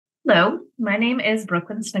Hello, my name is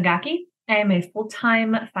Brooklyne Sniegocki. I am a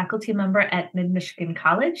full-time faculty member at Mid-Michigan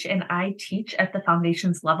College, and I teach at the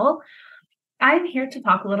foundations level. I'm here to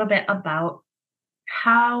talk a little bit about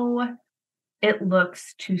how it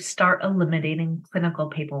looks to start eliminating clinical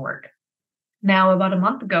paperwork. Now, about a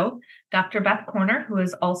month ago, Dr. Beth Corner, who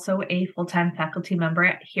is also a full-time faculty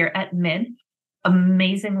member here at Mid,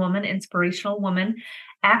 amazing woman, inspirational woman,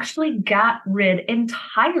 actually got rid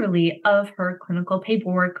entirely of her clinical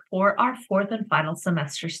paperwork for our fourth and final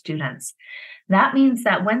semester students. That means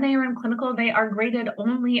that when they are in clinical, they are graded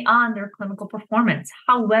only on their clinical performance.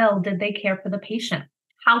 How well did they care for the patient?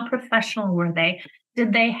 How professional were they?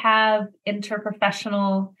 Did they have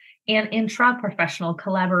interprofessional and intraprofessional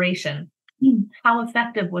collaboration? How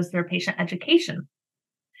effective was their patient education?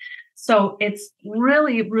 So it's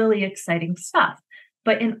really, really exciting stuff.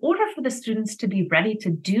 But in order for the students to be ready to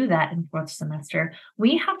do that in fourth semester,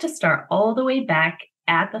 we have to start all the way back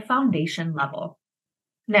at the foundation level.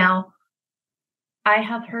 Now, I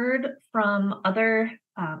have heard from other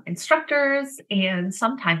instructors and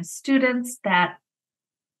sometimes students that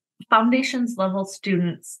foundations level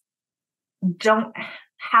students don't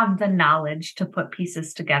have the knowledge to put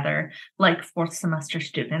pieces together like fourth semester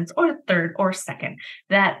students or third or second,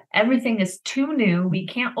 that everything is too new. We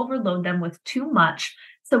can't overload them with too much.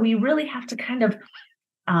 So we really have to kind of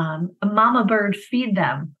mama bird feed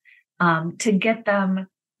them to get them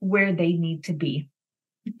where they need to be.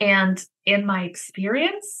 And in my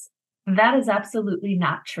experience, that is absolutely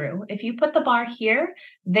not true. If you put the bar here,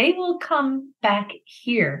 they will come back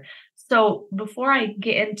here. So before I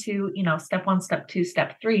get into, step one, step two,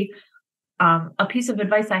 step three, a piece of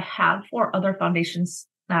advice I have for other foundations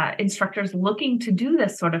instructors looking to do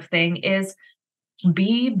this sort of thing is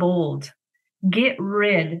be bold. Get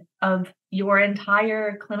rid of your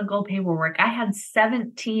entire clinical paperwork. I had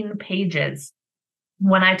 17 pages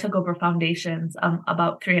when I took over foundations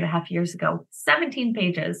about 3.5 years ago, 17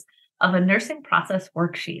 pages of a nursing process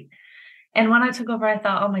worksheet. And when I took over, I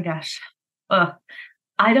thought, oh my gosh,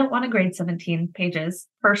 I don't want to grade 17 pages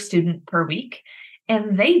per student per week.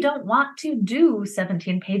 And they don't want to do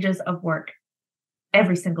 17 pages of work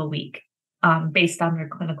every single week based on their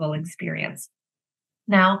clinical experience.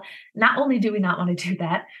 Now, not only do we not want to do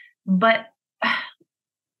that, but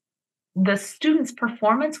the student's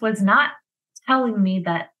performance was not telling me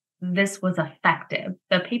that this was effective.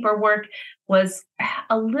 The paperwork was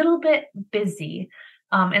a little bit busy,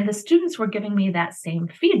 and the students were giving me that same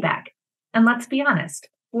feedback. And let's be honest,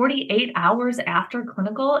 48 hours after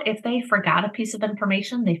clinical, if they forgot a piece of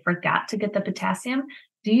information, they forgot to get the potassium,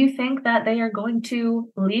 do you think that they are going to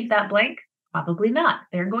leave that blank? Probably not.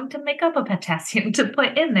 They're going to make up a potassium to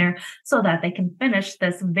put in there so that they can finish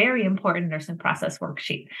this very important nursing process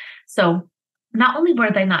worksheet. So not only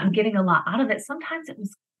were they not getting a lot out of it, sometimes it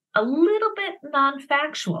was a little bit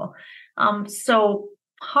non-factual. So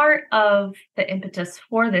part of the impetus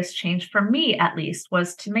for this change, for me at least,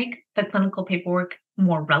 was to make the clinical paperwork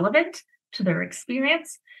more relevant to their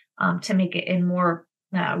experience, to make it in more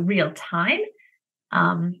real time,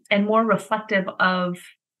 and more reflective of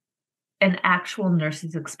an actual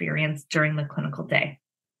nurse's experience during the clinical day.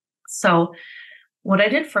 So what I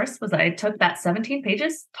did first was I took that 17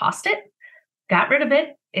 pages, tossed it, got rid of it.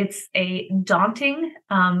 It's a daunting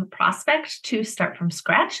prospect to start from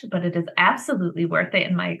scratch, but it is absolutely worth it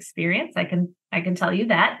in my experience. I can tell you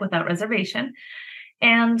that without reservation.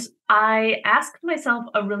 And I asked myself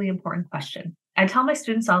a really important question. I tell my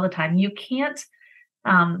students all the time, you can't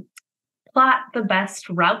plot the best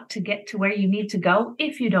route to get to where you need to go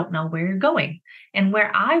if you don't know where you're going. And where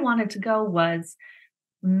I wanted to go was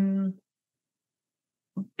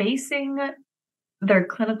basing their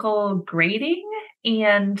clinical grading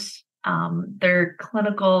and their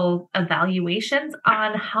clinical evaluations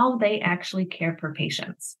on how they actually care for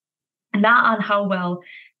patients, not on how well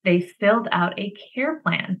they filled out a care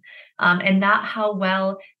plan, and not how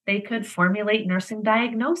well they could formulate nursing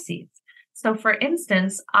diagnoses. So for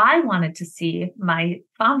instance, I wanted to see my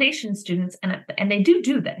foundation students, and they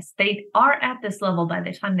do this. They are at this level by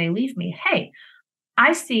the time they leave me. Hey,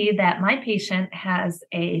 I see that my patient has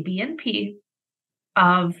a BNP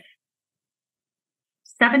of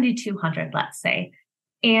 7,200, let's say.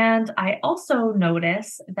 And I also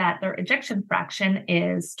notice that their ejection fraction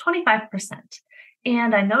is 25%.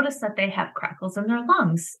 And I notice that they have crackles in their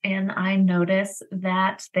lungs. And I notice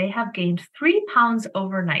that they have gained 3 pounds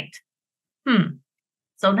overnight.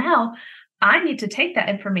 So now I need to take that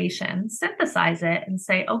information, synthesize it, and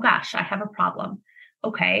say, oh gosh, I have a problem.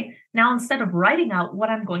 Okay, now instead of writing out what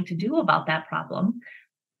I'm going to do about that problem,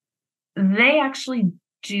 they actually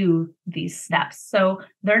do these steps. So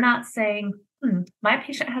they're not saying, My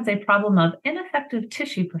patient has a problem of ineffective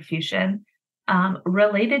tissue perfusion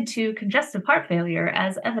related to congestive heart failure,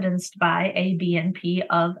 as evidenced by a BNP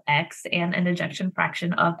of X and an ejection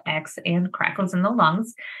fraction of X and crackles in the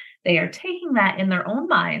lungs. They are taking that in their own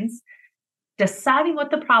minds, deciding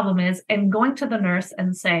what the problem is, and going to the nurse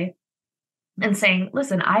and saying,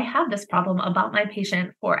 listen, I have this problem about my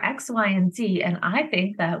patient for X, Y, and Z, and I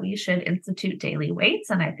think that we should institute daily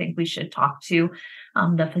weights, and I think we should talk to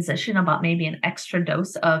the physician about maybe an extra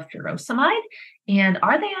dose of furosemide, and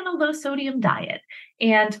are they on a low sodium diet,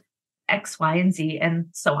 and X, Y, and Z, and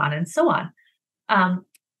so on and so on.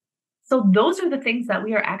 So those are the things that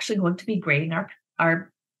we are actually going to be grading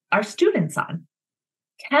our students on.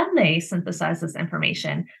 Can they synthesize this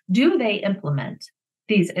information? Do they implement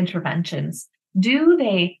these interventions? Do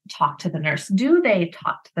they talk to the nurse? Do they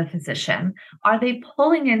talk to the physician? Are they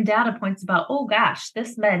pulling in data points about, oh gosh,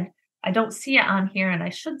 this med, I don't see it on here and I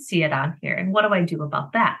should see it on here. And what do I do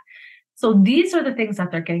about that? So these are the things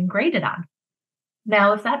that they're getting graded on.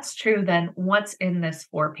 Now, if that's true, then what's in this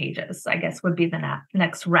 4 pages, I guess, would be the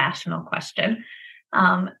next rational question.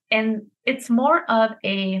 And it's more of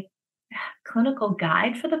a clinical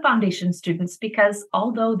guide for the foundation students, because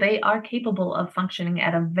although they are capable of functioning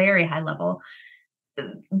at a very high level,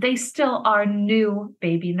 they still are new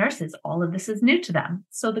baby nurses. All of this is new to them.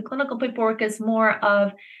 So the clinical paperwork is more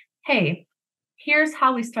of, hey, here's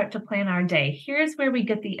how we start to plan our day. Here's where we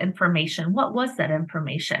get the information. What was that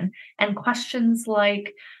information? And questions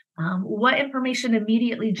like, what information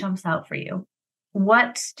immediately jumps out for you?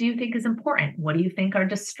 What do you think is important? What do you think are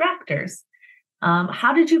distractors?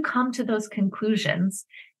 How did you come to those conclusions?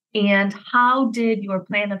 And how did your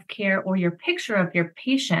plan of care or your picture of your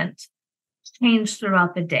patient change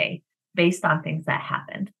throughout the day based on things that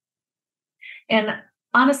happened? And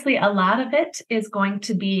honestly, a lot of it is going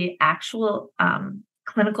to be actual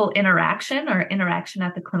clinical interaction or interaction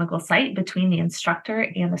at the clinical site between the instructor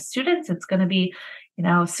and the students. It's going to be,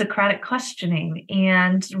 Socratic questioning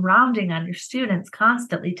and rounding on your students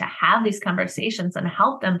constantly to have these conversations and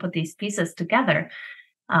help them put these pieces together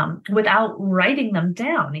without writing them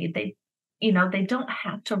down. They don't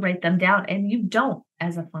have to write them down, and you don't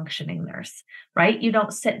as a functioning nurse, right? You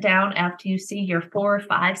don't sit down after you see your 4,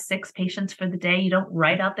 5, 6 patients for the day. You don't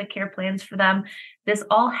write out the care plans for them. This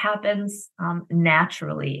all happens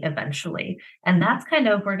naturally eventually. And that's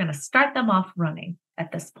we're going to start them off running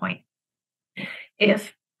at this point.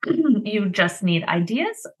 If you just need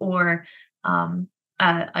ideas or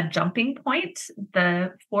a jumping point,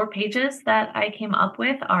 the 4 pages that I came up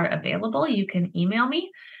with are available. You can email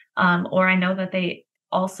me, or I know that they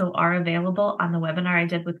also are available on the webinar I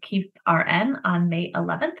did with Keith RN on May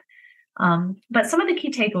 11th. But some of the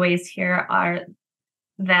key takeaways here are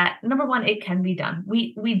that, number one, it can be done.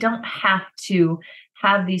 We don't have to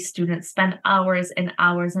have these students spend hours and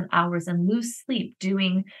hours and hours and lose sleep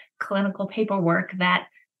doing clinical paperwork that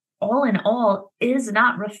all in all is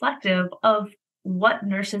not reflective of what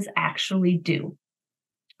nurses actually do,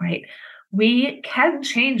 right? We can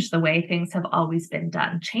change the way things have always been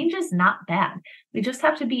done. Change is not bad. We just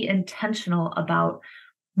have to be intentional about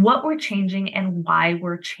what we're changing and why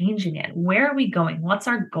we're changing it. Where are we going? What's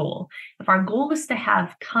our goal? If our goal is to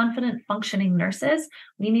have confident, functioning nurses,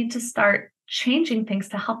 we need to start changing things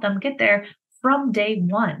to help them get there from day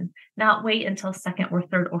one, not wait until 2nd or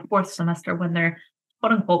 3rd or 4th semester when they're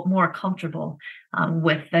quote unquote more comfortable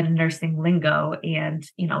with the nursing lingo and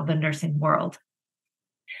the nursing world.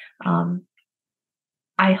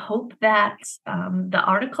 I hope that the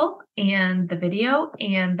article and the video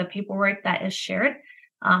and the paperwork that is shared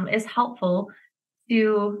is helpful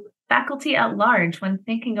to faculty at large when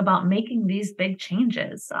thinking about making these big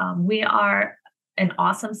changes. We are an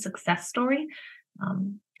awesome success story,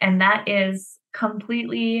 and that is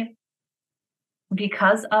completely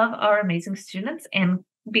because of our amazing students and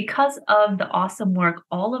because of the awesome work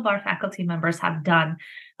all of our faculty members have done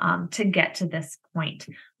to get to this point.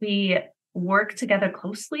 We work together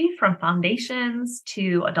closely from foundations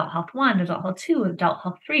to Adult Health 1, Adult Health 2, Adult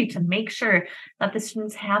Health 3 to make sure that the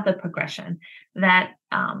students have the progression, that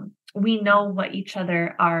we know what each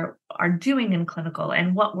other are doing in clinical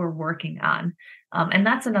and what we're working on. And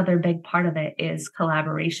that's another big part of it is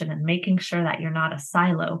collaboration and making sure that you're not a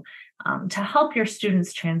silo to help your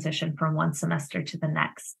students transition from one semester to the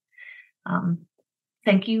next.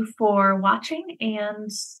 Thank you for watching, and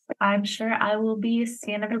I'm sure I will be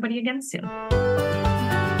seeing everybody again soon.